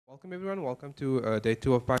Welcome everyone. Welcome to day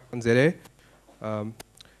 2 of Python ZA. Um,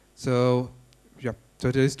 so yeah,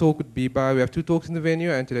 so today's talk would be by, we have two talks in the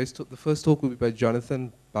venue, and the first talk will be by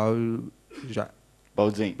Jonathan Baldin.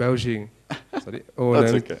 Baldin, sorry, or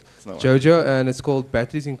That's known okay. It's not Jojo, and it's called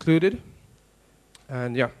Batteries Included.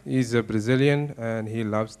 And yeah, he's a Brazilian and he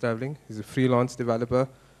loves traveling. He's a freelance developer,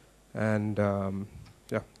 and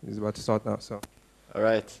yeah, he's about to start now. So All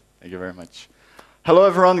right. Thank you very much. Hello,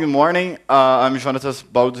 everyone. Good morning. I'm Jonatas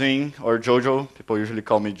Baldin, or Jojo. People usually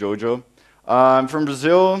call me Jojo. I'm from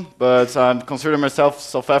Brazil, but I consider myself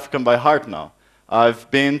South African by heart now. I've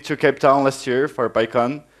been to Cape Town last year for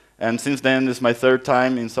PyCon, and since then this is my third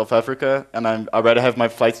time in South Africa, and I already have my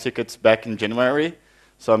flight tickets back in January,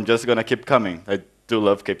 so I'm just going to keep coming. I do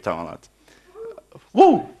love Cape Town a lot.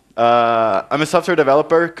 Woo! I'm a software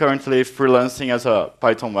developer, currently freelancing as a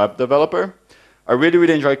Python web developer. I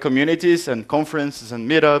really enjoy communities and conferences and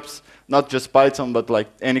meetups, not just Python, but like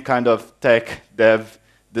any kind of tech, dev,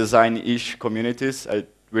 design-ish communities. I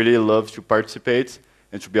really love to participate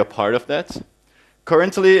and to be a part of that.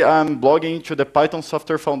 Currently, I'm blogging to the Python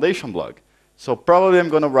Software Foundation blog. So probably I'm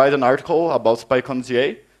going to write an article about PyCon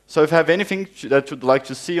ZA. So if you have anything that you'd like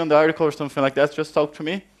to see on the article or something like that, just talk to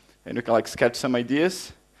me, and you can like sketch some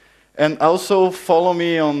ideas. And also follow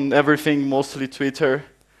me on everything, mostly Twitter,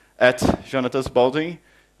 at Jonatas Baldin.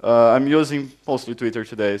 I'm using mostly Twitter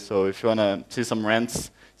today, so if you want to see some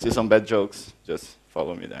rants, see some bad jokes, just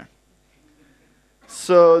follow me there.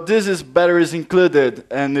 So this is Batteries Included,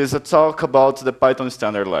 and is a talk about the Python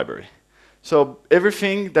standard library. So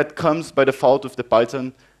everything that comes by default with the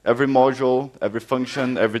Python, every module, every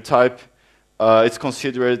function, every type, it's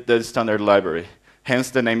considered the standard library,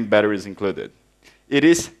 hence the name Batteries Included. It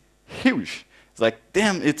is huge. It's like,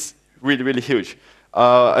 damn, it's really huge.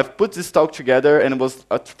 I've put this talk together, and it was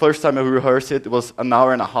the first time I rehearsed it, it was an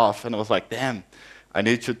hour and a half, and I was like, damn, I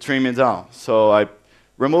need to trim it down. So I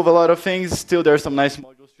remove a lot of things. Still, there are some nice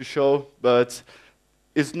modules to show, but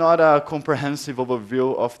it's not a comprehensive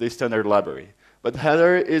overview of the standard library. But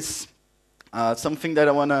header is something that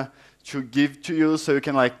I want to give to you so you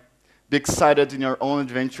can like be excited in your own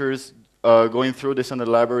adventures going through the standard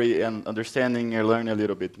library and understanding and learning a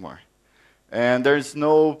little bit more. And there's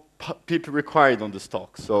no pip required on this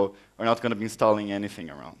talk, so we're not going to be installing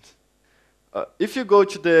anything around. If you go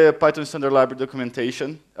to the Python standard library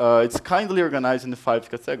documentation, it's kindly organized in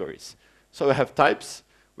 5 categories. So we have types,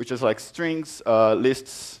 which is like strings,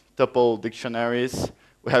 lists, tuple, dictionaries.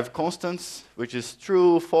 We have constants, which is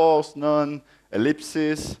true, false, none,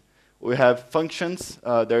 ellipses. We have functions.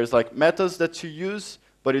 There's like methods that you use,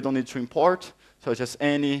 but you don't need to import, such as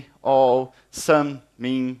any, all, sum,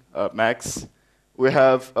 min, max. We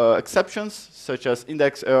have exceptions, such as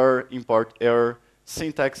index error, import error,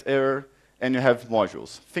 syntax error, and you have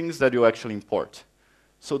modules, things that you actually import.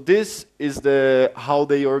 So this is how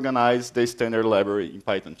they organize the standard library in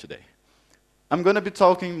Python today. I'm going to be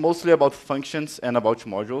talking mostly about functions and about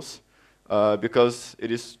modules, because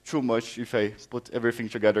it is too much if I put everything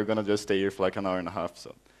together. I'm going to just stay here for like an hour and a half,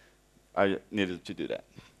 so I needed to do that.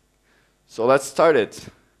 So let's start it.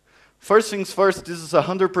 First things first, this is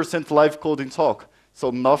 100% live coding talk, so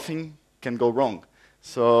nothing can go wrong.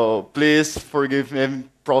 So please forgive me any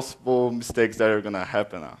possible mistakes that are going to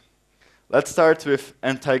happen now. Let's start with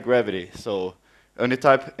anti-gravity. So only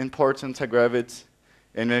type import anti-gravity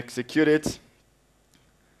and execute it.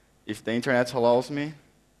 If the internet allows me,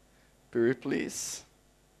 very please.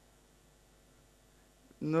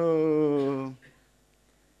 No,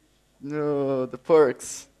 the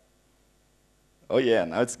perks. Oh yeah,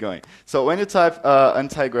 now it's going. So when you type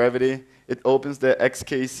anti-gravity, it opens the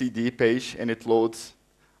XKCD page, and it loads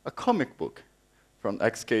a comic book from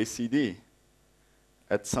XKCD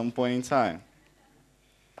at some point in time.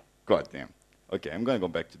 God damn. OK, I'm going to go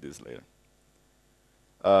back to this later.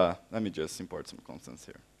 Let me just import some constants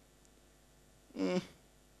here.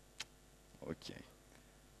 OK.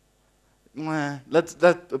 Let's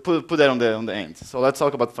put that on the end. So let's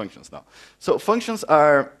talk about functions now. So functions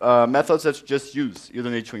are methods that you just use. You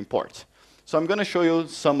don't need to import. So I'm going to show you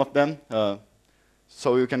some of them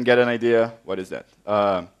so you can get an idea what is that.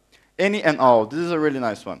 Any and all. This is a really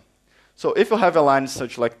nice one. So if you have a line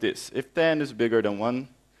such like this, if 10 is bigger than 1,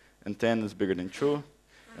 and 10 is bigger than 2,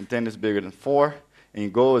 and 10 is bigger than 4, and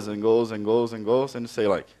it goes and goes and goes and goes, and you say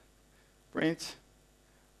like, print,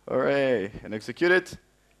 hooray, and execute it,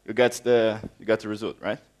 you get the result,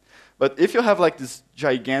 right? But if you have like this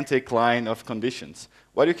gigantic line of conditions,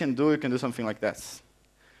 what you can do something like this.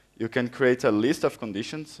 You can create a list of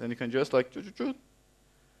conditions, and you can just like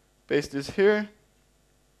paste this here,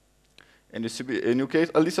 and you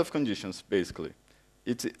create a list of conditions, basically.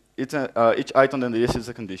 each item on the list is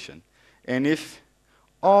a condition. And if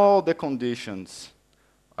all the conditions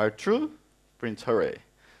are true, print hooray.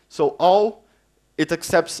 So it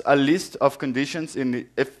accepts a list of conditions.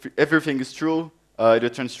 If everything is true, it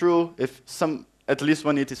returns true. If at least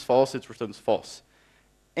one it is false, it returns false.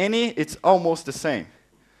 Any, it's almost the same.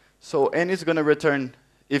 So any is going to return,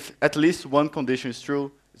 if at least one condition is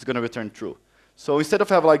true, it's going to return true. So instead of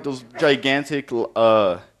having like those gigantic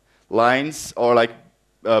lines, or like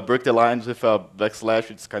break the lines with a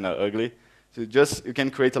backslash, it's kind of ugly. So you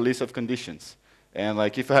can create a list of conditions. And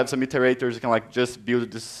like if you have some iterators, you can like just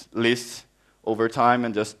build this list over time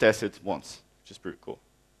and just test it once, which is pretty cool.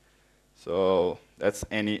 So that's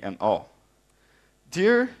any and all.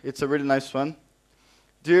 Dir, it's a really nice one.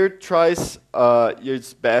 Dir tries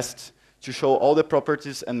its best to show all the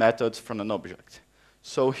properties and methods from an object.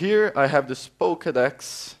 So here I have this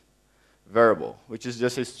Pokédex variable, which is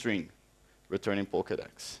just a string returning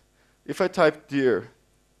Pokédex. If I type dir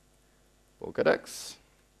Pokédex,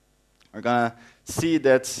 we're going to see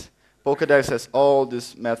that Pokédex has all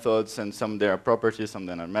these methods, and some there are properties, some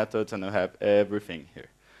there are methods, and I have everything here.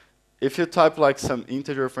 If you type like some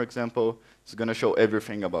integer, for example, it's going to show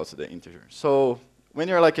everything about the integer. So when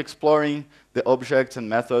you're like exploring the objects and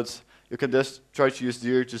methods, you can just try to use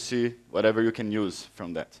dir to see whatever you can use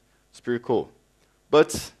from that. It's pretty cool.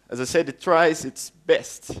 But as I said, it tries its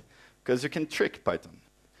best, because you can trick Python.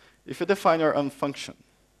 If you define your own function,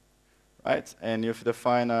 right, and if you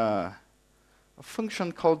define a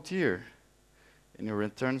function called dir, and you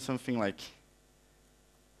return something like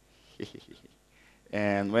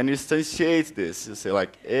and when you instantiate this, you say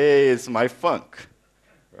like, hey, it's my func,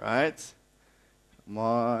 right?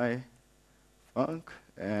 My func,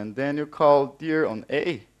 and then you call dir on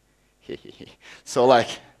a. So like,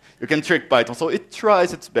 you can trick Python. So it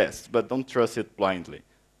tries its best, but don't trust it blindly.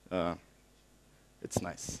 It's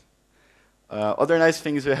nice. Other nice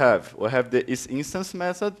things we have the isInstance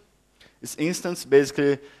method. IsInstance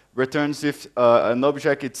basically returns if an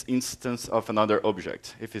object is instance of another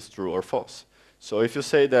object, if it's true or false. So if you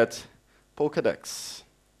say that Pokédex,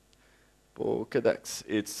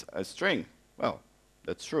 it's a string, well,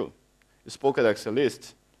 that's true. Is Pokédex a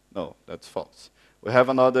list? No, that's false. We have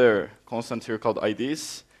another constant here called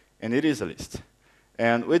IDs, and it is a list.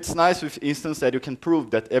 And it's nice with instance that you can prove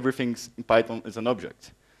that everything in Python is an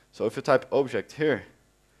object. So if you type object here,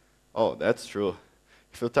 oh, that's true.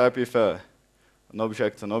 If you type with an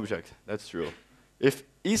object, that's true. If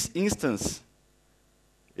isInstance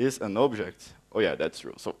is an object, oh yeah, that's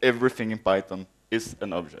true. So everything in Python is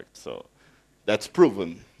an object. So that's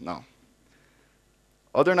proven now.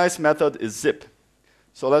 Other nice method is zip.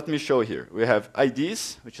 So let me show here. We have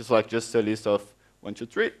IDs, which is like just a list of 1, 2,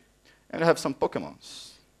 3. And we have some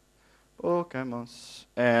Pokémons.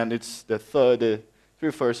 And it's the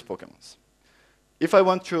three first Pokémons. If I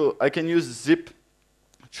want to, I can use zip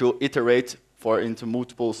to iterate into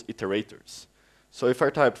multiple iterators. So if I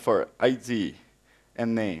type for ID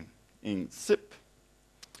and name in zip,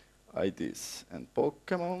 IDs and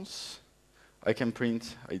Pokémons, I can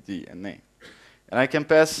print ID and name. And I can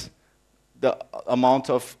pass the amount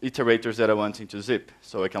of iterators that I want into zip.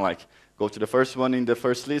 So I can like go to the first one in the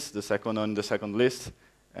first list, the second one in the second list,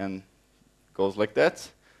 and goes like that.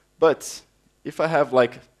 But if I have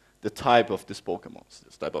like the type of this Pokemon,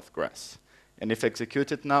 this type of grass, and if I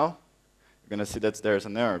execute it now, you're going to see that there's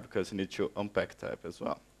an error because you need to unpack type as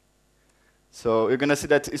well. So you're going to see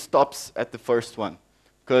that it stops at the first one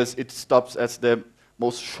because it stops at the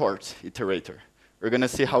most short iterator. We're going to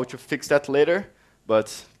see how to fix that later,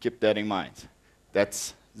 but keep that in mind.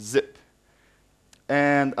 That's zip.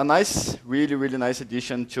 And a nice, really, really nice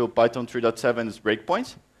addition to Python 3.7 is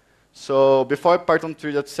breakpoint. So before Python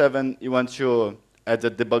 3.7, you want to add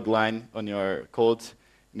a debug line on your code,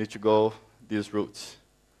 you need to go this route,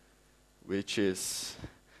 which is,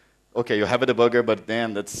 okay, you have a debugger, but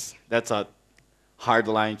then that's a hard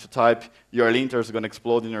line to type. Your linter is going to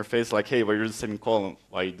explode in your face like, hey, we're using semicolon.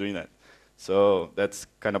 Why are you doing that? So that's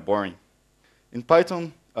kind of boring. In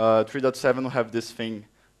Python 3.7, we have this thing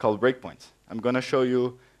called breakpoint. I'm going to show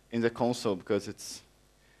you in the console because it's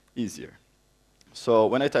easier. So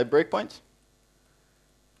when I type breakpoint,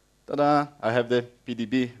 ta-da, I have the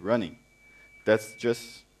PDB running. That's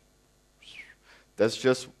just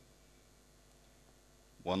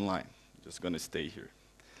one line. Just going to stay here.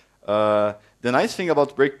 The nice thing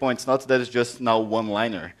about breakpoints, not that it's just now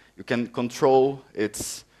one-liner. You can control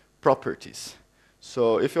its properties.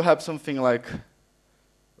 So if you have something like,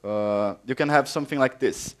 you can have something like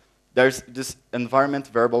this. There's this environment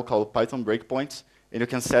variable called Python breakpoint, and you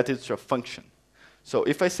can set it to a function. So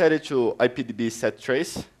if I set it to IPDB set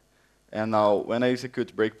trace, And now when I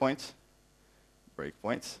execute breakpoint,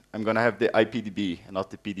 I'm going to have the IPDB and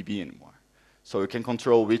not the PDB anymore. So you can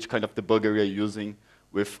control which kind of debugger you're using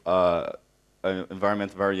with an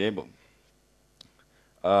environment variable.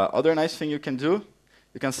 Other nice thing you can do,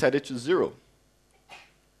 you can set it to 0.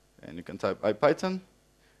 And you can type IPython,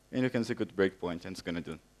 and you can execute breakpoint, and it's going to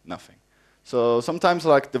do nothing. So sometimes,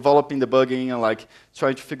 like developing, debugging, and like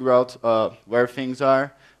trying to figure out where things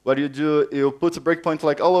are, what you do, you put a breakpoint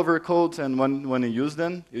like all over your code, and when you use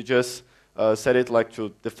them, you just set it like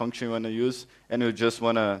to the function you want to use, and you just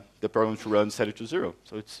want the program to run, set it to 0.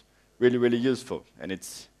 So it's really, really useful, and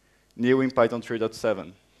it's new in Python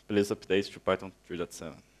 3.7. Please update to Python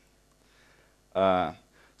 3.7.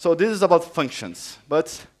 So this is about functions,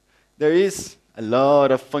 but there is a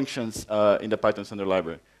lot of functions in the Python standard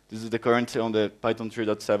library. This is the current on the Python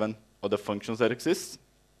 3.7 of the functions that exist.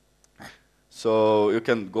 So you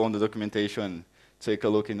can go on the documentation and take a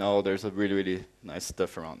look in all. There's a really, really nice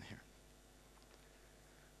stuff around here.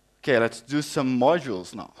 Okay, let's do some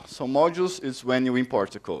modules now. So modules is when you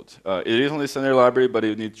import the code. It is on the standard library, but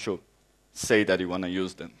you need to say that you want to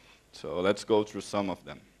use them. So let's go through some of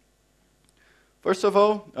them. First of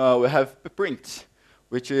all, we have print,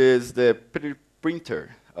 which is the printer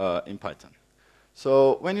in Python.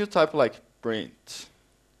 So when you type like print,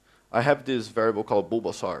 I have this variable called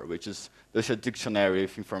Bulbasaur, which is just a dictionary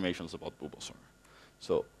of information about Bulbasaur.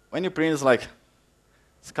 So when you print,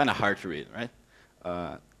 it's kind of hard to read, right?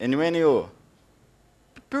 And when you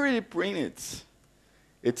print it,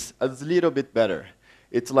 it's a little bit better.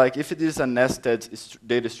 It's like if it is a nested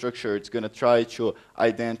data structure, it's going to try to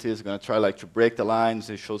ident it, it's going to try like to break the lines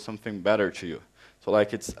and show something better to you. So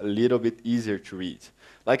like it's a little bit easier to read.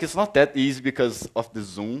 Like it's not that easy because of the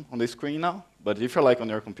zoom on the screen now, but if you're like on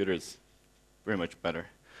your computer, it's very much better.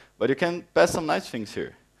 But you can pass some nice things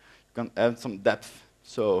here. You can add some depth.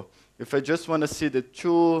 So if I just want to see the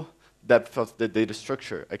true depth of the data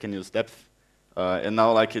structure, I can use depth. And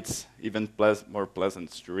now like it's even more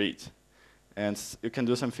pleasant to read. And you can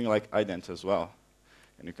do something like ident as well.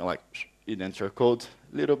 And you can like ident your code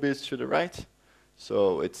a little bit to the right.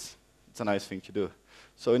 So it's a nice thing to do.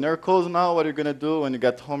 So in your code now, what you're going to do when you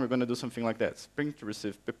get home, you're going to do something like that. Print to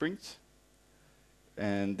receive print.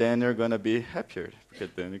 And then you're going to be happier, because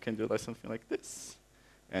then you can do like something like this.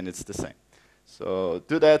 And it's the same. So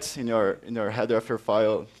do that in your header of your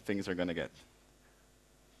file. Things are going to get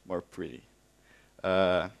more pretty.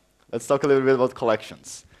 Let's talk a little bit about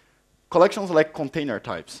collections. Collections like container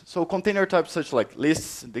types. So container types such like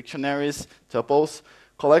lists, dictionaries, tuples.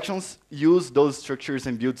 Collections use those structures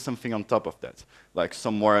and build something on top of that, like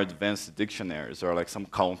some more advanced dictionaries or like some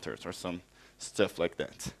counters or some stuff like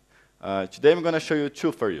that. Today I'm going to show you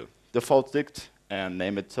two for you, default dict and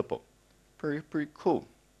named tuple. Pretty cool.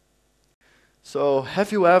 So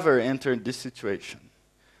have you ever entered this situation?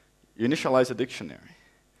 You initialize a dictionary.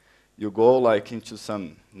 You go like into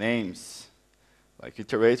some names, like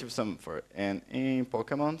iterate with some for n in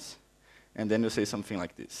Pokemons, and then you say something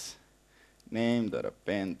like this.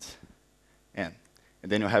 Name.append n.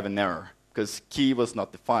 And then you have an error, because key was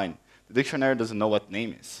not defined. The dictionary doesn't know what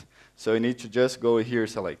name is. So you need to just go here,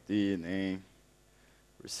 select the name,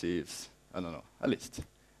 receives, I don't know, a list.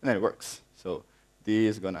 And then it works. So D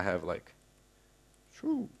is going to have like,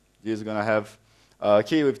 D is going to have a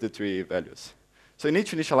key with the 3 values. So you need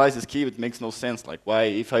to initialize this key. It makes no sense. Like why,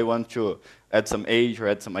 if I want to add some age or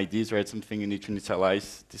add some IDs or add something, you need to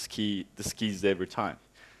initialize this keys every time.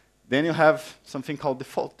 Then you have something called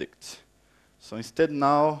default dict. So instead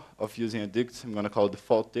now of using a dict, I'm going to call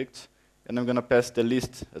default dict, and I'm going to pass the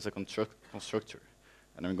list as a constructor.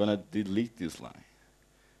 And I'm going to delete this line.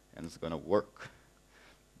 And it's going to work.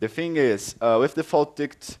 The thing is, with default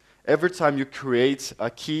dict, every time you create a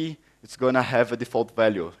key, it's going to have a default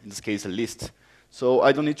value, in this case a list. So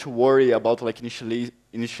I don't need to worry about like the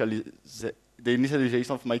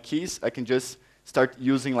initialization of my keys. I can just start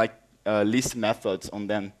using like list methods on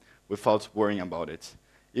them without worrying about it.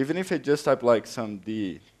 Even if I just type like some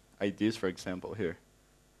D IDs, for example, here,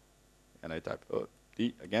 and I type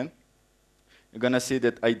D again, you're going to see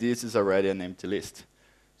that IDs is already an empty list.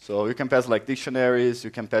 So you can pass like dictionaries,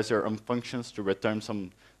 you can pass your own functions to return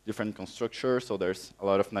some different constructors, so there's a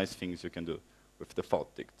lot of nice things you can do with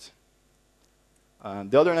default dict.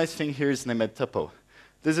 The other nice thing here is named tuple.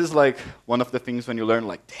 This is like one of the things when you learn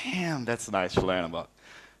like, damn, that's nice to learn about.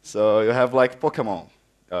 So you have like Pokemon.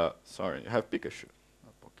 You have Pikachu.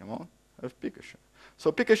 Not Pokemon, you have Pikachu.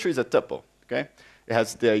 So Pikachu is a tuple, okay? It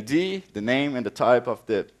has the ID, the name, and the type of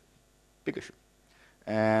the Pikachu.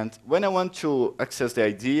 And when I want to access the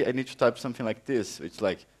ID, I need to type something like this. It's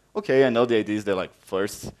like, okay, I know the ID is the like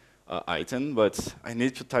first item, but I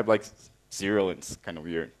need to type like 0, and it's kind of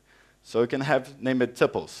weird. So you can have named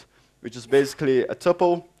tuples, which is basically a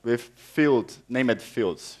tuple with named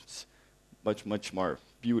fields. It's much, much more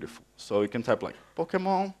beautiful. So you can type like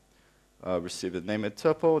Pokemon, receive the named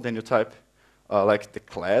tuple, then you type like the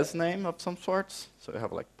class name of some sorts. So you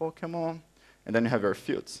have like Pokemon, and then you have your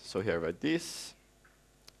fields. So here I have this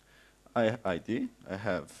ID, I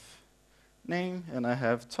have name, and I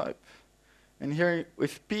have type. And here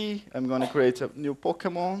with P, I'm going to create a new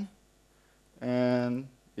Pokemon, and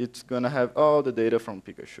it's going to have all the data from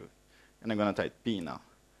Pikachu. And I'm going to type P now.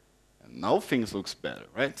 And now things looks better,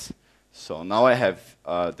 right? So now I have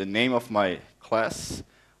the name of my class.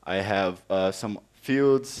 I have some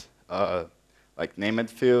fields, like named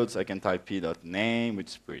fields. I can type p.name, which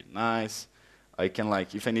is pretty nice. I can,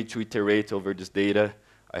 like, if I need to iterate over this data,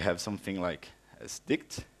 I have something like as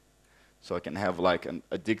dict. So I can have like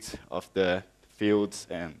a dict of the fields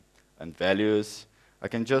and values. I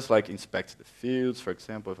can just like inspect the fields, for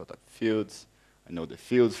example, if I type fields, I know the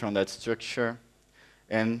fields from that structure.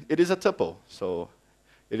 And it is a tuple, so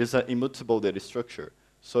it is an immutable data structure.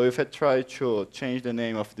 So if I try to change the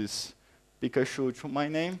name of this Pikachu to my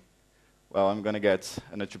name, well, I'm going to get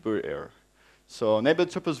an attribute error. So named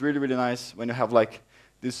tuple is really, really nice when you have like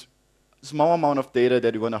this small amount of data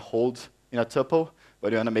that you want to hold in a tuple,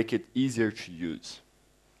 but you want to make it easier to use.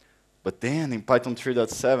 But then in Python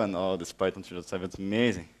 3.7, oh, this Python 3.7 is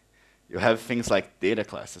amazing. You have things like data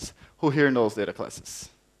classes. Who here knows data classes?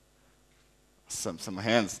 Some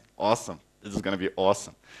hands. Awesome. This is going to be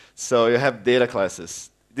awesome. So you have data classes.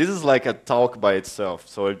 This is like a talk by itself,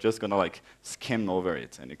 so we're just going to like skim over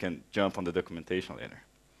it, and you can jump on the documentation later.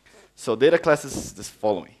 So data classes is this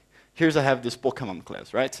following. Here's I have this Pokemon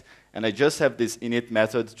class, right? And I just have this init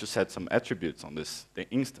method to set some attributes on the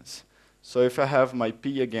instance. So if I have my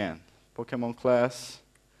P again, Pokemon class,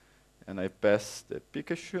 and I pass the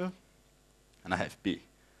Pikachu, and I have P.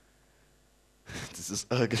 This is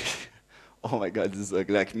ugly. Oh my god, this is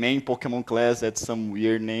ugly. Like main Pokemon class, that's some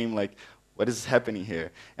weird name. Like, what is happening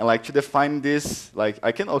here? And like to define this, like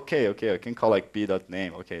I can, I can call like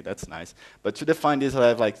p.name. Okay, that's nice. But to define this, I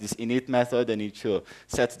have like this init method. I need to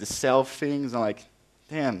set the self things. And like,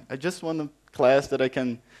 damn, I just want a class that I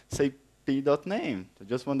can say p.name. I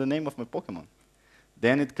just want the name of my Pokemon.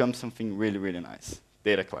 Then it comes something really, really nice.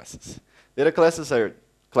 Data classes. Data classes are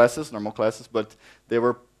classes, normal classes, but they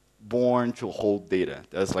were born to hold data.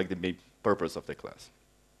 That's like the main purpose of the class.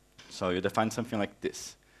 So you define something like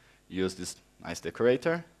this. Use this nice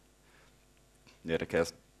decorator, data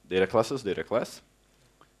classes, data class.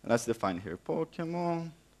 And let's define here Pokemon,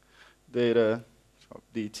 data,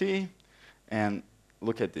 DT, and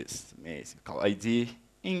look at this, amazing. Call ID,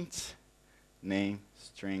 int, name,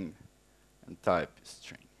 string, and type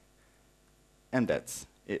string. And that's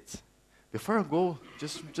it. Before I go,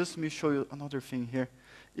 just let me show you another thing here.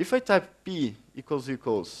 If I type p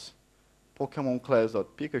equals Pokemon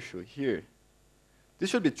class.Pikachu here, this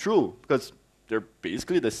should be true because they're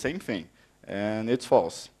basically the same thing, and it's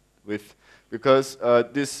false. Because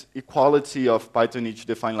this equality of Python needs to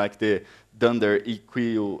define like the dunder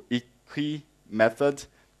equi method,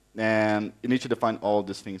 and you need to define all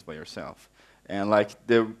these things by yourself. And like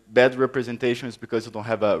the bad representation is because you don't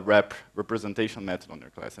have a representation method on your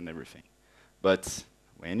class and everything. But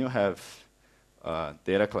when you have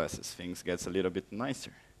data classes, things gets a little bit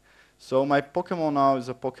nicer. So my Pokemon now is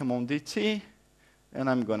a Pokemon DT, and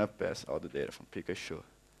I'm going to pass all the data from Pikachu.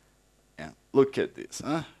 And look at this.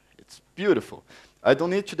 Huh? It's beautiful. I don't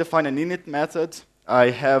need to define an init method.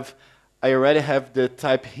 I already have the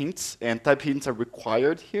type hints, and type hints are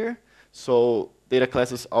required here. So data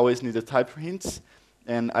classes always need the type hints.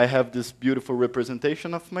 And I have this beautiful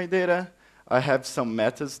representation of my data. I have some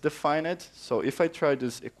methods defined. So if I try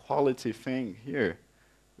this equality thing here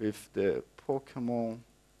with the Pokemon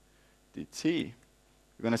DT, you're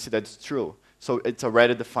going to see that it's true. So it's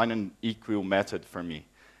already defined an equal method for me.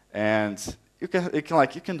 And you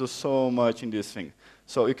can do so much in this thing.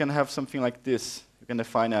 So you can have something like this. You can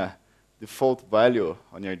define a default value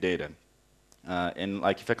on your data. And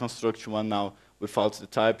like if I construct one now without the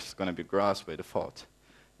type, it's going to be grass by default.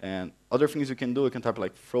 And other things you can do, you can type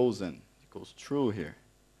like frozen equals true here.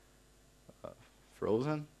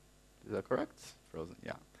 Frozen, is that correct? Frozen,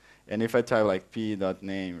 yeah. And if I type like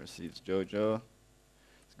p.name receives Jojo,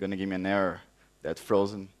 it's going to give me an error that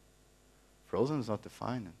frozen is not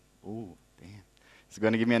defined. Ooh, damn. It's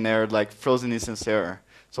going to give me an error like frozen instance error.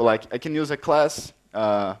 So like I can use a class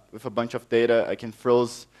with a bunch of data. I can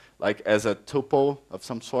froze like as a tuple of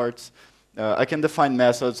some sorts. I can define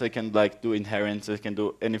methods. I can like do inheritance. I can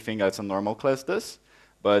do anything as a normal class does.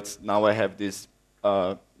 But now I have this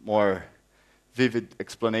more vivid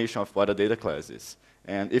explanation of what a data class is.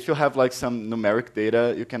 And if you have like some numeric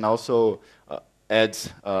data, you can also add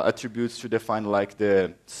attributes to define like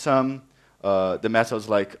the sum, the methods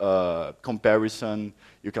like comparison.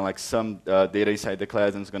 You can like sum data inside the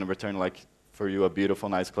class, and it's going to return like for you a beautiful,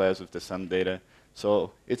 nice class with the sum data.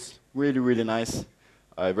 So it's really, really nice.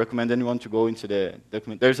 I recommend anyone to go into the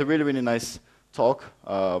document. There's a really, really nice talk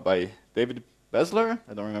by David Besler.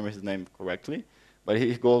 I don't remember his name correctly, but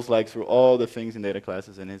he goes like through all the things in data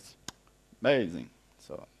classes, and it's amazing.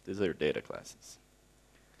 So these are data classes.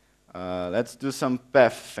 Let's do some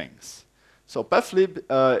path things. So pathlib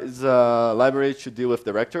is a library to deal with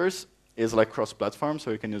directories. It's like cross-platform,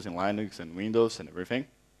 so you can use in Linux and Windows and everything.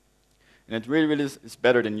 And it really, really is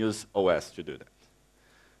better than use OS to do that.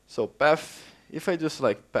 So path, if I just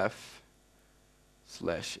like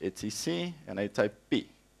path/etc, and I type p.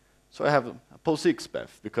 So I have a POSIX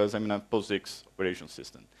path, because I'm in a POSIX operation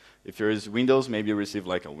system. If you use Windows, maybe you receive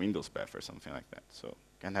like a Windows path or something like that. So you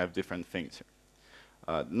can have different things here.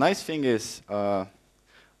 The nice thing is,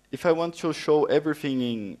 if I want to show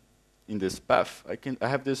everything in this path, I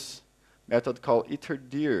have this method called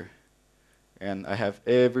iterdir, and I have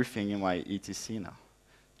everything in my etc now,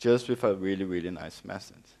 just with a really, really nice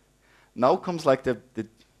method. Now comes like the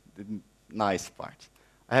nice part.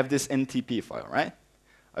 I have this NTP file, right?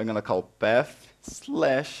 I'm going to call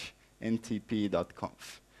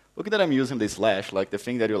path/ntp.conf. Look at that, I'm using this slash, like the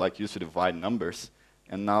thing that you like use to divide numbers,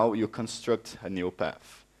 and now you construct a new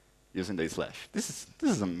path using the slash. This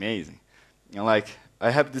is amazing. And like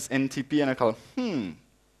I have this NTP, and I call,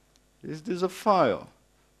 is this a file?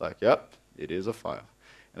 Like, yep, it is a file.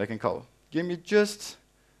 And I can call, give me just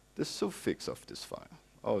the suffix of this file.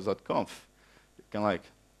 Oh, is that conf? You can like,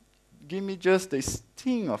 give me just the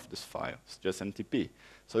string of this file. It's just NTP.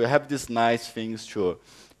 So you have these nice things to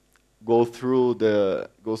go through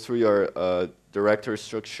your directory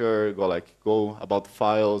structure, go about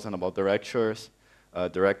files and about directors,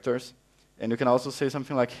 and you can also say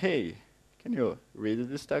something like, hey, can you read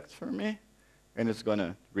this text for me? And it's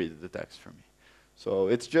gonna read the text for me. So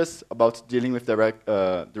it's just about dealing with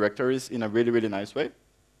directories in a really, really nice way.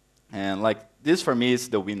 And like this for me is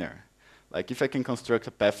the winner. Like if I can construct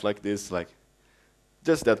a path like this, like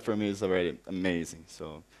just that for me is already amazing.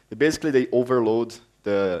 So basically they overload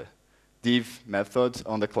the div method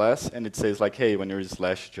on the class, and it says like, hey, when you're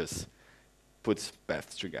slash, just puts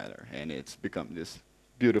paths together, and it's become this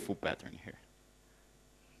beautiful pattern here.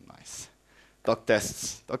 Nice. Doc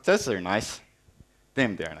tests. Doc tests are nice.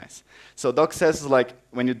 Damn, they are nice. So doc tests is like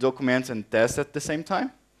when you document and test at the same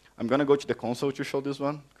time. I'm going to go to the console to show this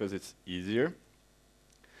one, because it's easier.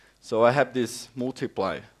 So I have this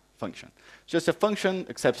multiply function. Just a function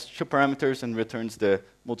accepts 2 parameters and returns the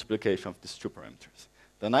multiplication of these 2 parameters.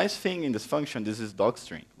 The nice thing in this function, this is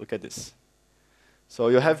docstring. Look at this. So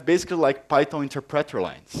you have basically like Python interpreter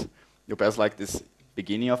lines. You pass like this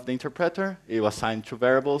beginning of the interpreter, you assign 2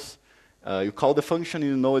 variables, you call the function,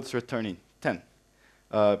 you know it's returning 10.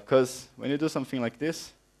 Because when you do something like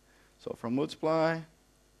this, so from multiply,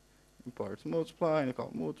 import multiply, and you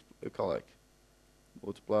call like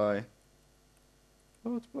multiply,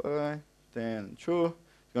 10, 2, it's going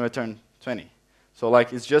to return 20. So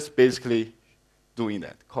like it's just basically doing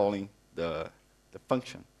that, calling the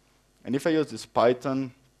function. And if I use this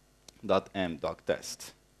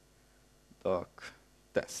python.m.test,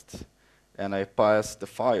 and I pass the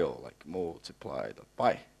file like multiply.py,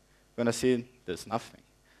 I'm going to see there's nothing.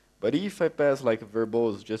 But if I pass like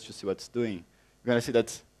verbose just to see what it's doing, you're going to see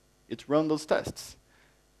that it runs those tests.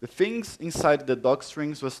 The things inside the doc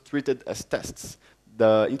strings was treated as tests.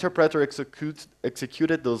 The interpreter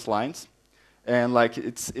executed those lines, and like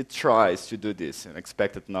it tries to do this and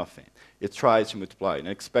expected nothing. It tries to multiply and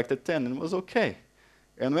expected 10, and it was okay.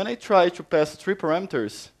 And when I tried to pass 3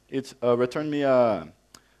 parameters, it returned me a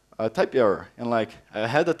type error, and like I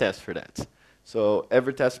had a test for that. So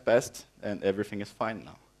every test passed, and everything is fine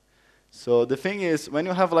now. So the thing is, when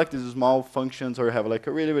you have like these small functions, or you have like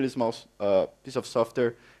a really, really small piece of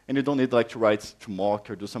software, and you don't need like to write to mock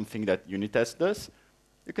or do something that unit test does,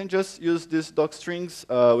 you can just use these doc strings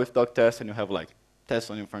with doc test, and you have like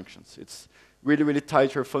tests on your functions. It's really, really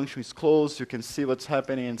tight. Your function is closed. You can see what's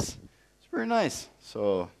happening. It's very nice.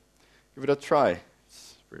 So give it a try.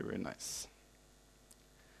 It's really, really nice.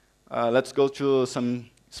 Let's go to some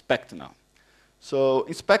inspect now. So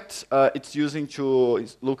inspect, it's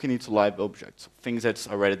looking into live objects, things that's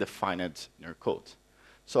already defined in your code.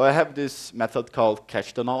 So I have this method called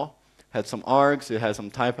catch the null. It has some args, it has some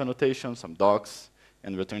type annotation, some docs,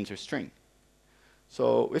 and returns your string.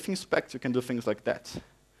 So with inspect, you can do things like that. You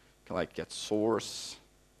can like get source,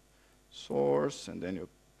 and then you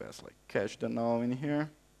pass like catch the null in here.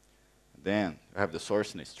 Then you have the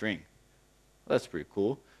source in a string. That's pretty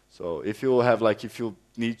cool. So if you have like, if you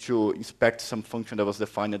need to inspect some function that was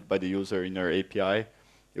defined by the user in your API,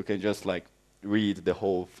 you can just like read the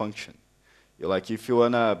whole function. You like, if you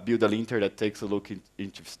wanna build a linter that takes a look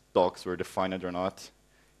into if docs were defined or not,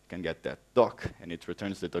 you can get that doc, and it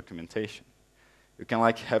returns the documentation. You can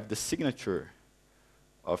like have the signature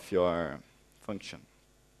of your function.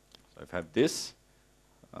 So if I have this,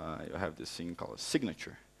 you have this thing called a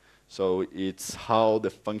signature. So it's how the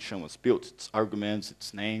function was built. Its arguments,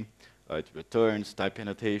 its name, it returns, type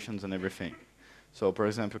annotations, and everything. So for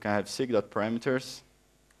example, you can have sig.parameters,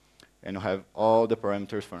 and you have all the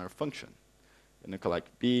parameters for our function. And you can like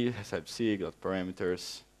b, have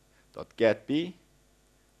sig.parameters, .get b,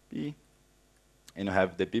 and you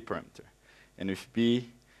have the b parameter. And with b,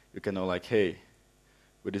 you can know like, hey,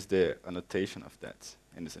 what is the annotation of that?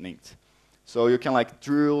 And it's an int. So you can like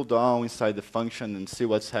drill down inside the function and see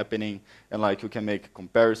what's happening, and like you can make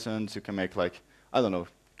comparisons. You can make like, I don't know,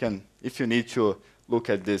 if you need to look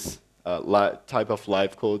at this type of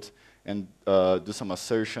live code and do some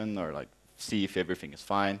assertion or like see if everything is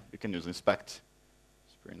fine, you can use inspect.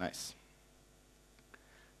 It's pretty nice.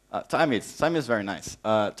 Time-its. Time is very nice.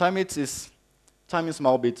 Time-its is timing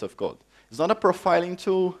small bits of code. It's not a profiling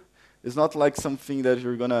tool. It's not like something that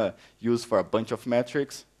you're going to use for a bunch of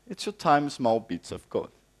metrics. It's to time small bits of code.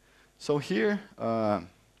 So here,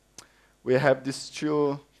 we have these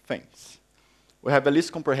two things. We have a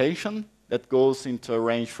list comprehension that goes into a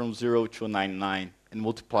range from 0 to 99 and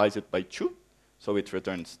multiplies it by 2. So it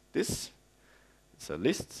returns this. It's a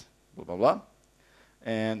list, blah, blah, blah.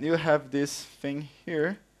 And you have this thing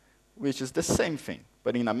here, which is the same thing,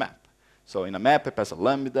 but in a map. So in a map, I pass a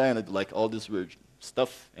lambda, and I do like all this weird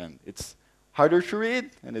stuff. And it's harder to read,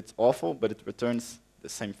 and it's awful, but it returns the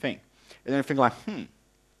same thing. And then you think like,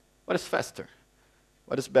 what is faster?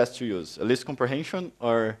 What is best to use? A list comprehension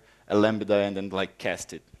or a lambda and then like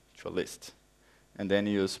cast it to a list? And then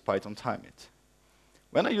you use Python time-it.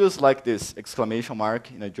 When I use like this exclamation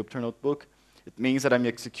mark in a Jupyter notebook, it means that I'm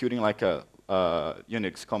executing like a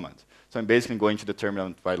Unix command. So I'm basically going to the terminal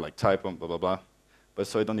and write like type on blah, blah, blah. But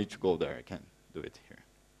so I don't need to go there. I can do it here.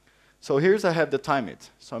 So here's I have the time-it.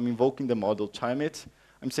 So I'm invoking the model time-it.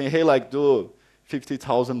 I'm saying, hey, like do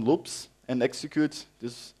 50,000 loops and execute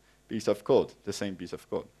this piece of code, the same piece of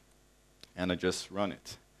code. And I just run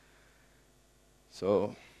it.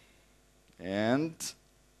 So, and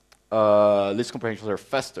list comprehensions are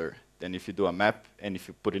faster than if you do a map and if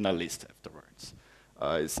you put in a list afterwards.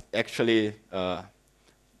 It's actually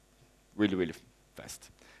really, really fast.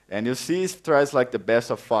 And you see it tries like the best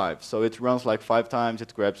of 5. So it runs like 5 times,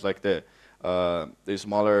 it grabs like the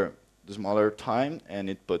smaller time, and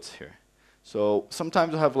it puts here. So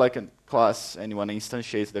sometimes you have like a class and you want to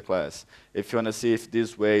instantiate the class. If you want to see if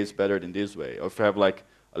this way is better than this way, or if you have like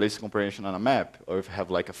a list comprehension on a map, or if you have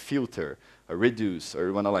like a filter, a reduce, or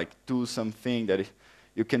you want to like do something that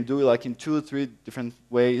you can do like in 2 or 3 different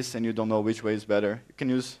ways and you don't know which way is better, you can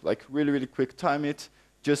use like really, really quick time-it,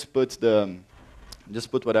 just put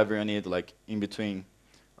whatever you need like in between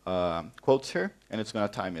quotes here, and it's going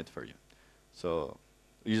to time it for you. So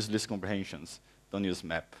use list comprehensions, don't use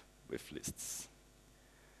map with lists.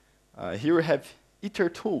 Here we have iter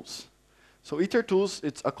tools. So iter tools,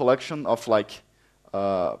 it's a collection of like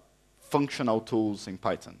functional tools in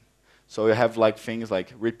Python. So you have like things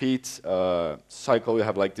like repeat, cycle, you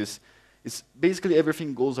have like this. It's basically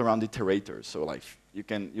everything goes around iterators. So like you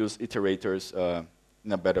can use iterators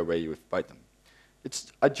in a better way with Python.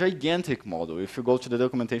 It's a gigantic model. If you go to the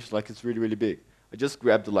documentation, like it's really, really big. I just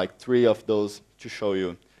grabbed like 3 of those to show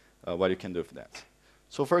you what you can do with that.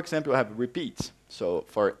 So for example, I have repeat. So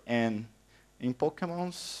for n in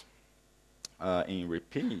Pokemons, in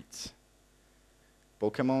repeat,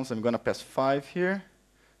 Pokemons, I'm going to pass 5 here.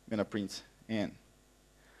 I'm going to print n.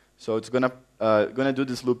 So it's going to do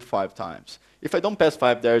this loop 5 times. If I don't pass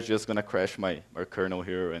 5 there, it's just going to crash my kernel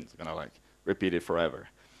here, and it's going to like repeat it forever.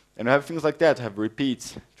 And we have things like that. You have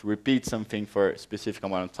repeats, to repeat something for a specific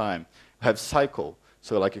amount of time. You have cycle,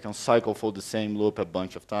 so like you can cycle for the same loop a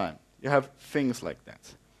bunch of times. You have things like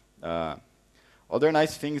that. Other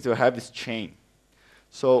nice things you have is chain.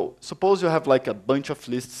 So suppose you have like a bunch of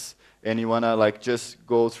lists and you want to like just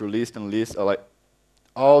go through list and list, or like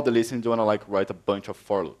all the lists, and you want to like write a bunch of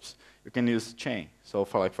for loops. You can use chain. So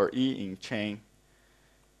for E in chain,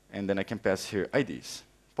 and then I can pass here IDs,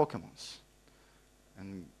 Pokemons,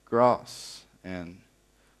 and grass, and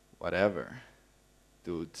whatever,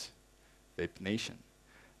 dude, Vape Nation.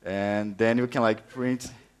 And then you can like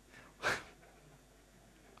print.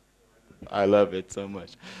 I love it so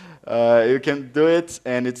much. You can do it,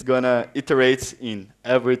 and it's gonna iterate in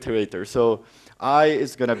every iterator. So I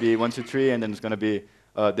is gonna be 1, 2, 3, and then it's gonna be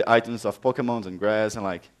the items of Pokemon and grass, and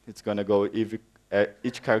like it's gonna go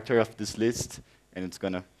each character of this list, and it's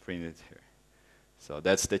gonna print it here. So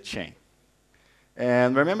that's the chain.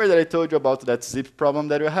 And remember that I told you about that zip problem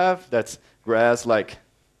that we have? That's grass like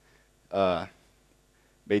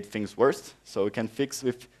made things worse. So we can fix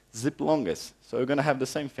with zip longest. So we're gonna have the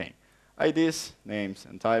same thing. IDs, names,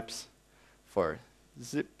 and types for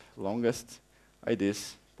zip longest,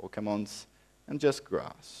 IDs, Pokemons, and just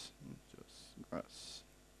grass. Just grass.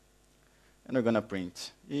 And we're gonna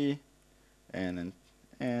print E, N,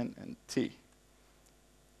 and T.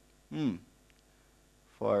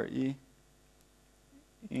 For E,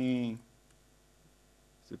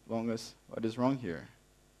 zip longest. What is wrong here?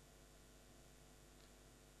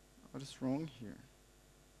 What is wrong here?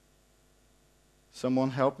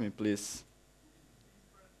 Someone help me, please.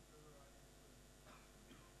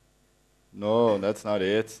 No, that's not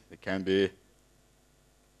it. It can be.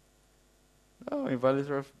 Oh,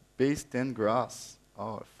 invalidator of base 10 grass.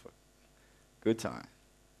 Oh, fuck. Good time.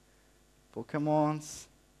 Pokemons.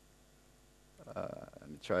 Let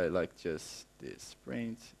me try like just this.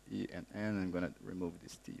 Print E and N. I'm gonna remove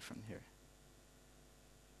this T from here.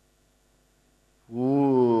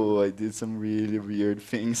 Ooh, I did some really weird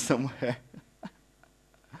things somewhere.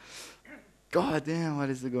 God damn, what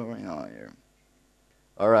is going on here?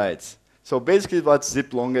 All right. So basically, what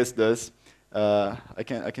zip longest does, I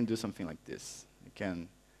can do something like this. I can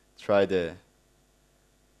try the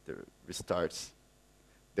restarts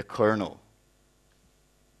the kernel.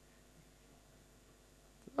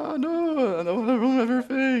 Oh no, I don't want to ruin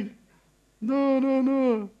everything.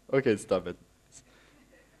 No. Okay, stop it.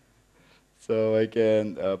 So I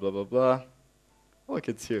can blah blah blah. Look,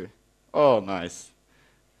 it's here. Oh, nice.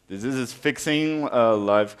 This is fixing a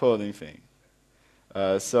live coding thing.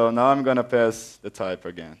 So now I'm gonna pass the type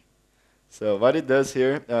again. So what it does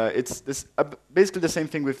here, it's this basically the same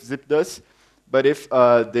thing with zip does, but if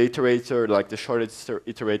the iterator, like the shortest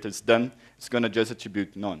iterator is done, it's gonna just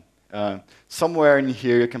attribute none. Somewhere in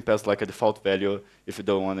here you can pass like a default value if you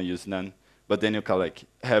don't want to use none, but then you can like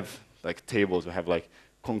have like tables or have like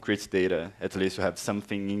concrete data. At least you have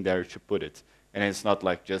something in there to put it, and it's not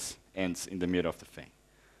like just ends in the middle of the thing.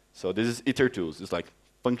 So this is iter-tools. It's like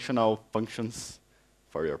functional functions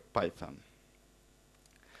for your Python.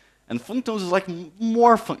 And functools is like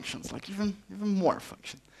more functions, like even more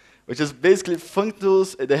function, which is basically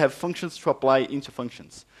functools. They have functions to apply into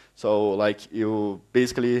functions. So like you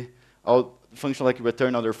basically, function like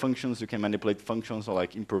return other functions. You can manipulate functions or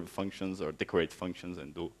like improve functions or decorate functions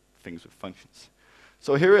and do things with functions.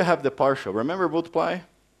 So here we have the partial. Remember multiply?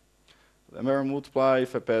 Remember multiply,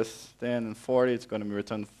 if I pass 10 and 40, it's going to be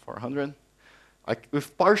returned 400.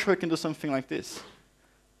 With partial, I can do something like this.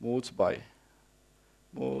 Multiply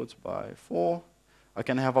 4. I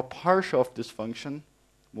can have a partial of this function,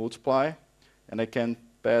 multiply, and I can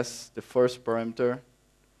pass the first parameter,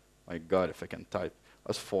 my God, if I can type,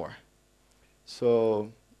 as 4. So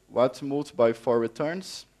what multiply 4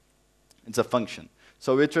 returns? It's a function.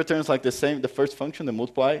 So it returns like the same, the first function, the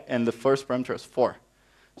multiply, and the first parameter is 4.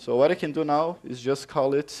 So what I can do now is just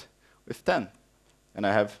call it with 10, and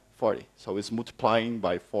I have 40. So it's multiplying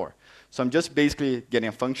by 4. So I'm just basically getting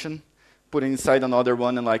a function, putting inside another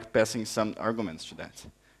one, and like passing some arguments to that.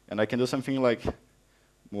 And I can do something like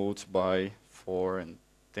multiply 4 and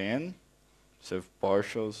 10, save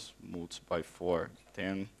partials, multiply 4,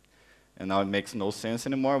 10. And now it makes no sense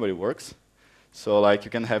anymore, but it works. So like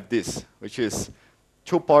you can have this, which is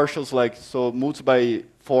 2 partials, like so multiply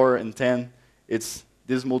 4 and 10, it's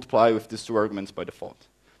this multiply with these 2 arguments by default.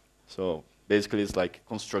 So basically it's like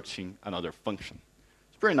constructing another function.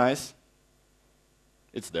 It's pretty nice.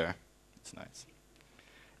 It's there. It's nice.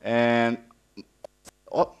 And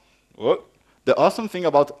the awesome thing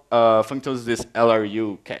about functools is this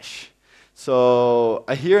LRU cache. So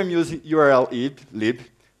here I'm using URL lib.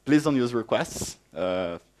 Please don't use requests.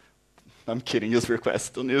 I'm kidding, use requests.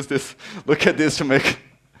 Don't use this. Look at this to make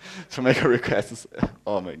a request.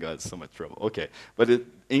 Oh my God, so much trouble. Okay, but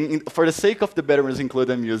for the sake of the betterment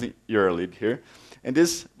included, I'm using URL lib here. And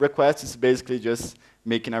this request is basically just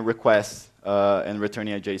making a request and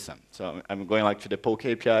returning a JSON. So I'm going like to the poke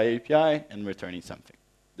API and returning something,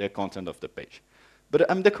 the content of the page. But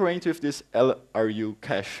I'm decorating with this LRU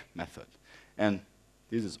cache method. And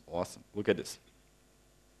this is awesome. Look at this.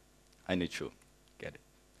 I need to get it.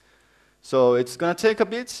 So it's going to take a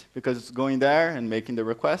bit because it's going there and making the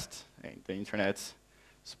request. And the internet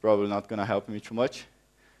is probably not going to help me too much.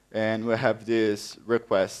 And we have this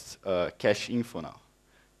request cache info now.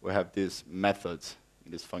 we have this method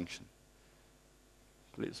in this function.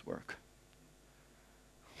 Please work.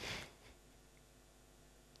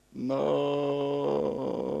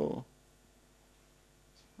 No.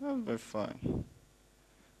 That'll be fine.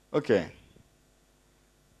 Okay.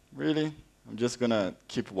 Really? I'm just gonna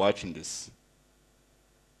keep watching this.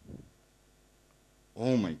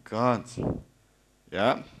 Oh my God.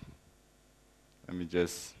 Yeah. Let me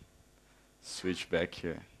just switch back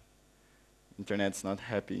here. Internet's not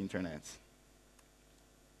happy, internet.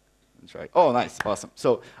 Let's try. Oh, nice, awesome.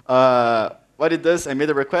 So what it does, I made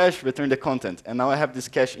a request, return the content, and now I have this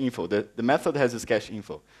cache info. The method has this cache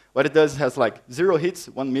info. What it does has like 0 hits,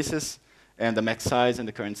 1 misses, and the max size and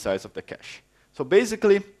the current size of the cache. So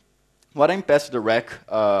basically, what I'm passing to the rec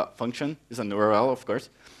function is an URL, of course,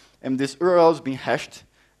 and this URL is being hashed,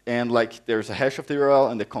 and like there's a hash of the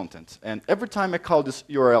URL and the content. And every time I call this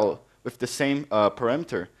URL with the same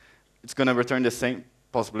parameter, it's going to return the same,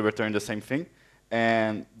 possibly return the same thing.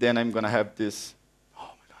 And then I'm going to have this, oh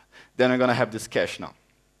my God. Then I'm going to have this cache now.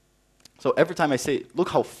 So every time I say, look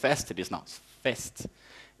how fast it is now. It's fast.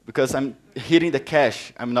 Because I'm hitting the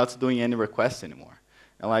cache, I'm not doing any requests anymore.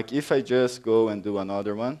 And like if I just go and do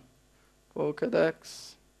another one,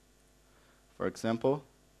 Pokédex, for example,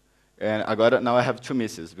 and I got it, now I have 2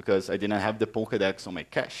 misses because I didn't have the Pokédex on my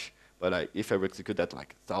cache. But if I execute that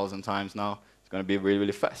like 1,000 times now, it's going to be really,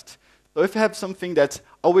 really fast. So if you have something that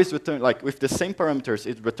always returns, like with the same parameters,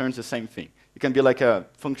 it returns the same thing. It can be like a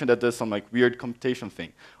function that does some like weird computation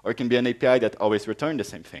thing, or it can be an API that always returns the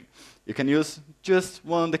same thing. You can use just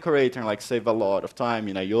one decorator and like save a lot of time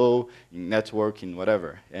in I/O, in network, in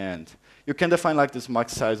whatever. And you can define like this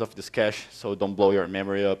max size of this cache, so don't blow your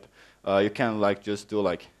memory up. You can like just do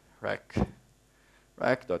like rec.cache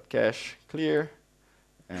clear.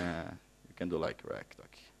 You can do like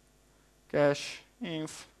rec.cache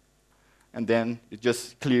inf. And then it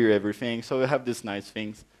just clear everything. So you have these nice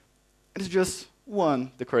things. It's just one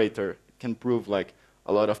decorator. It can prove like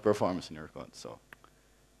a lot of performance in your code. So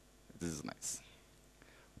this is nice.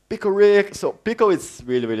 Pickle rig. So pickle is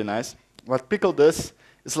really, really nice. What pickle does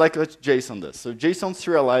is like what JSON does. So JSON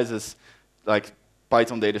serializes like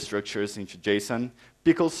Python data structures into JSON.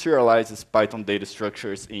 Pickle serializes Python data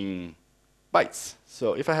structures in bytes.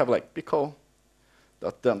 So if I have like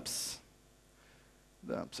pickle.dumps,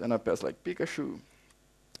 and I pass like Pikachu.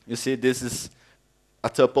 You see, this is a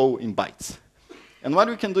tuple in bytes. And what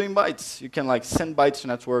we can do in bytes, you can like send bytes to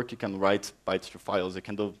network, you can write bytes to files, you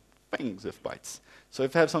can do things with bytes. So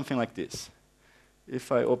if I have something like this,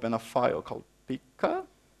 if I open a file called Pika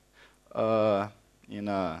in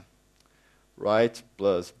a write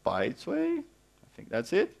plus bytes way, I think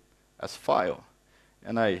that's it, as file,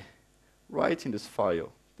 and I write in this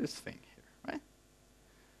file this thing here, right?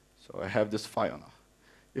 So I have this file now.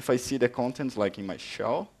 If I see the contents like in my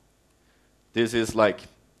shell, this is like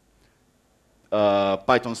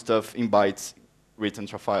Python stuff in bytes written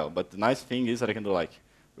to a file. But the nice thing is that I can do like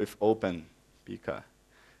with open pika.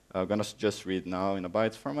 I'm gonna just read now in a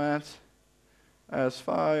bytes format as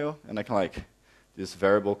file, and I can like this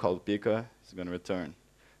variable called pika is gonna return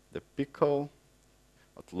the pickle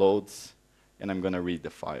that loads, and I'm gonna read the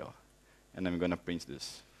file, and I'm gonna print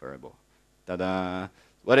this variable. Ta-da!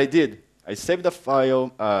 What I did, I saved the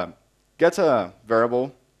file, get a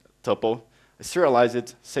variable, tuple, I serialize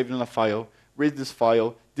it, save it in a file, read this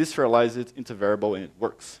file, deserialize it into variable, and it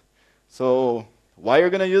works. So why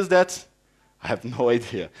you're going to use that? I have no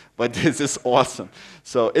idea, but this is awesome.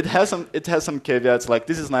 So it has some caveats, like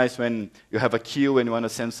this is nice when you have a queue and you want to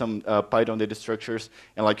send some Python data structures,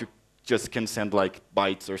 and like you just can send like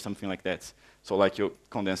bytes or something like that. So like you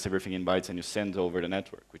condense everything in bytes and you send over the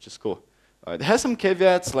network, which is cool. It has some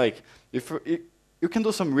caveats, like if you can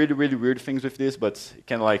do some really, really weird things with this, but it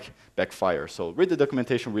can like backfire. So read the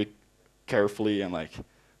documentation really carefully and like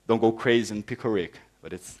don't go crazy and pick a rig,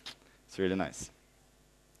 but it's really nice.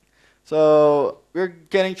 So we're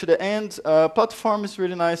getting to the end. Platform is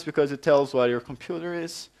really nice because it tells what your computer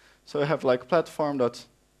is. So I have like platform dot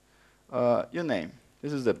your name.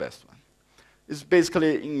 This is the best one. It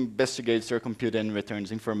basically investigates your computer and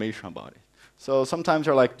returns information about it. So sometimes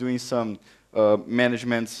you're like doing some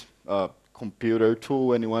management computer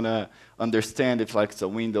tool and you want to understand if like it's a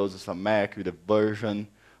Windows, it's a Mac, with a version,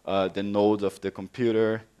 the node of the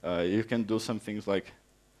computer. You can do some things like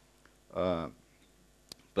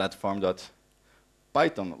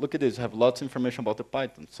platform.python. Look at this, you have lots of information about the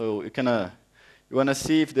Python. So you want to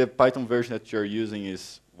see if the Python version that you're using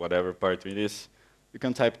is whatever Python it is. You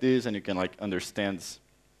can type this and you can like understand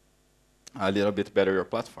a little bit better your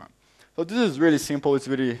platform. So this is really simple. It's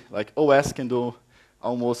really like OS can do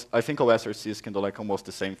almost, I think OS or Sys can do like almost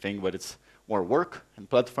the same thing, but it's more work, and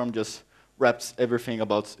platform just wraps everything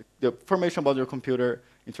about the information about your computer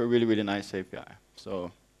into a really, really nice API.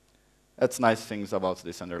 So that's nice things about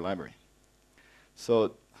the standard library. So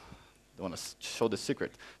I want to show the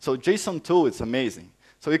secret. So JSON tool is amazing.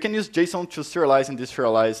 So you can use JSON to serialize and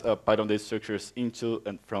deserialize Python data structures into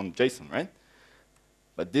and from JSON, right?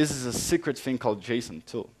 But this is a secret thing called JSON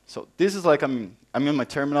tool. So this is like I'm in my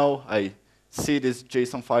terminal. I see this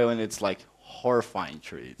JSON file, and it's like horrifying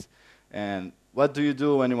to read. And what do you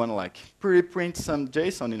do when you want to like pre-print some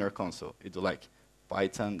JSON in your console? You do like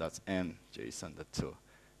python.m JSON.tool.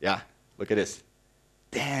 Yeah, look at this.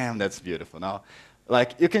 Damn, that's beautiful. Now,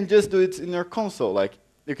 like you can just do it in your console. Like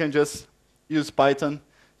you can just use Python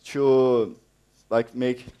to like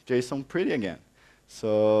make JSON pretty again.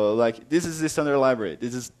 So like this is the standard library.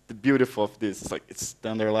 This is the beauty of this. It's like it's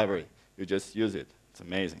standard library. You just use it. It's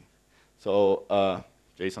amazing. So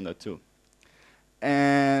JSON.tool.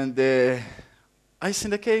 And the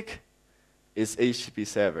icing the cake is HTTP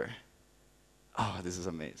server. Oh, this is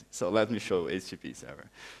amazing. So let me show HTTP server.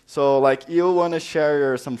 So like you want to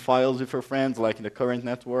share some files with your friends, like in the current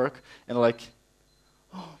network, and like,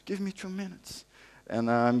 oh, give me 2 minutes.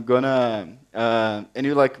 And I'm gonna, and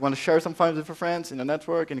you like want to share some files with your friends in the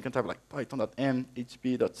network, and you can type like python.m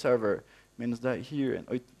http.server means that here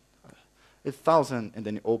and 8,000, and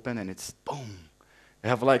then you open, and it's boom.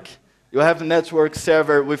 You have the network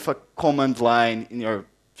server with a command line in your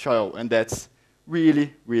shell, and that's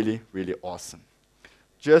really, really, really awesome.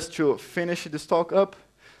 Just to finish this talk up,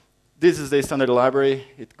 this is the standard library.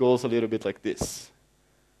 It goes a little bit like this.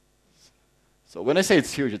 So when I say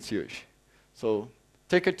it's huge, it's huge. So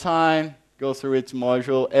take your time, go through each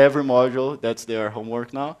module, every module. That's their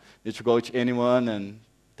homework now. You should go to anyone and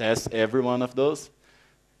test every one of those.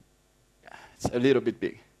 It's a little bit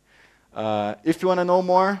big. If you want to know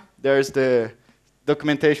more, there's the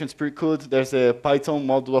documentation. It's pretty good. There's a Python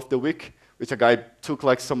module of the week, which a guy took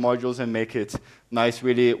like some modules and make it nice,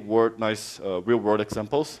 really real-world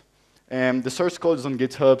examples. And the source code is on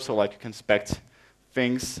GitHub, so like you can inspect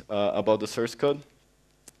things about the source code.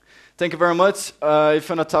 Thank you very much. If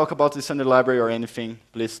you want to talk about the standard library or anything,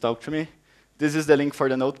 please talk to me. This is the link for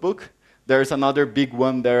the notebook. There's another big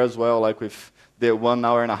one there as well, like with the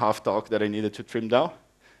 1.5-hour talk that I needed to trim down.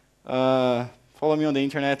 Follow me on the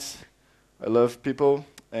internet. I love people,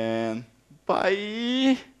 and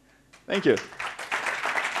bye. Thank you.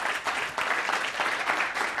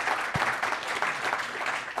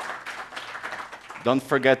 Don't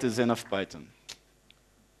forget the Zen of Python.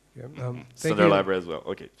 Yeah, Standard library as well.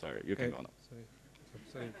 Okay, sorry, you can go now.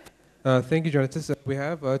 Sorry. Thank you, Jonatas. We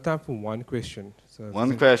have time for one question. So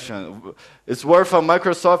one question. It's worth a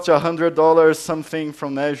Microsoft $100 something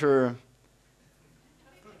from Azure.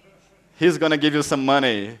 He's going to give you some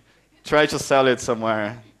money. Try to sell it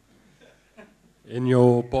somewhere. In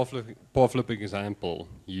your path flipping example,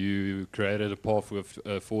 you created a path with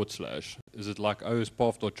a /. Is it like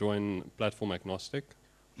ospath.join platform agnostic?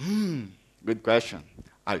 Good question.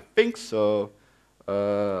 I think so.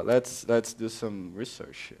 Let's do some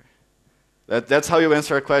research here. That's how you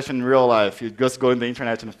answer a question in real life. You just go on the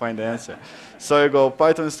internet and find the answer. So you go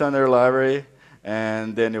Python standard library,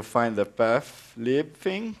 and then you find the path lib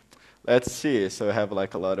thing. Let's see. So we have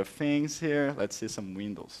like a lot of things here. Let's see some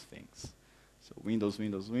Windows things. So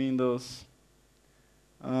Windows.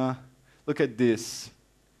 Look at this.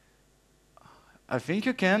 I think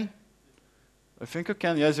you can.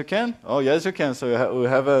 Yes, you can. Oh, yes, you can. So we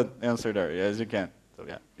have an answer there. Yes, you can. So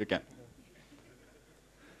yeah, you can.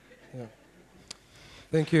 Yeah.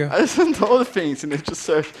 Thank you. I sent all the things, and it just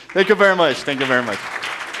search. Thank you very much.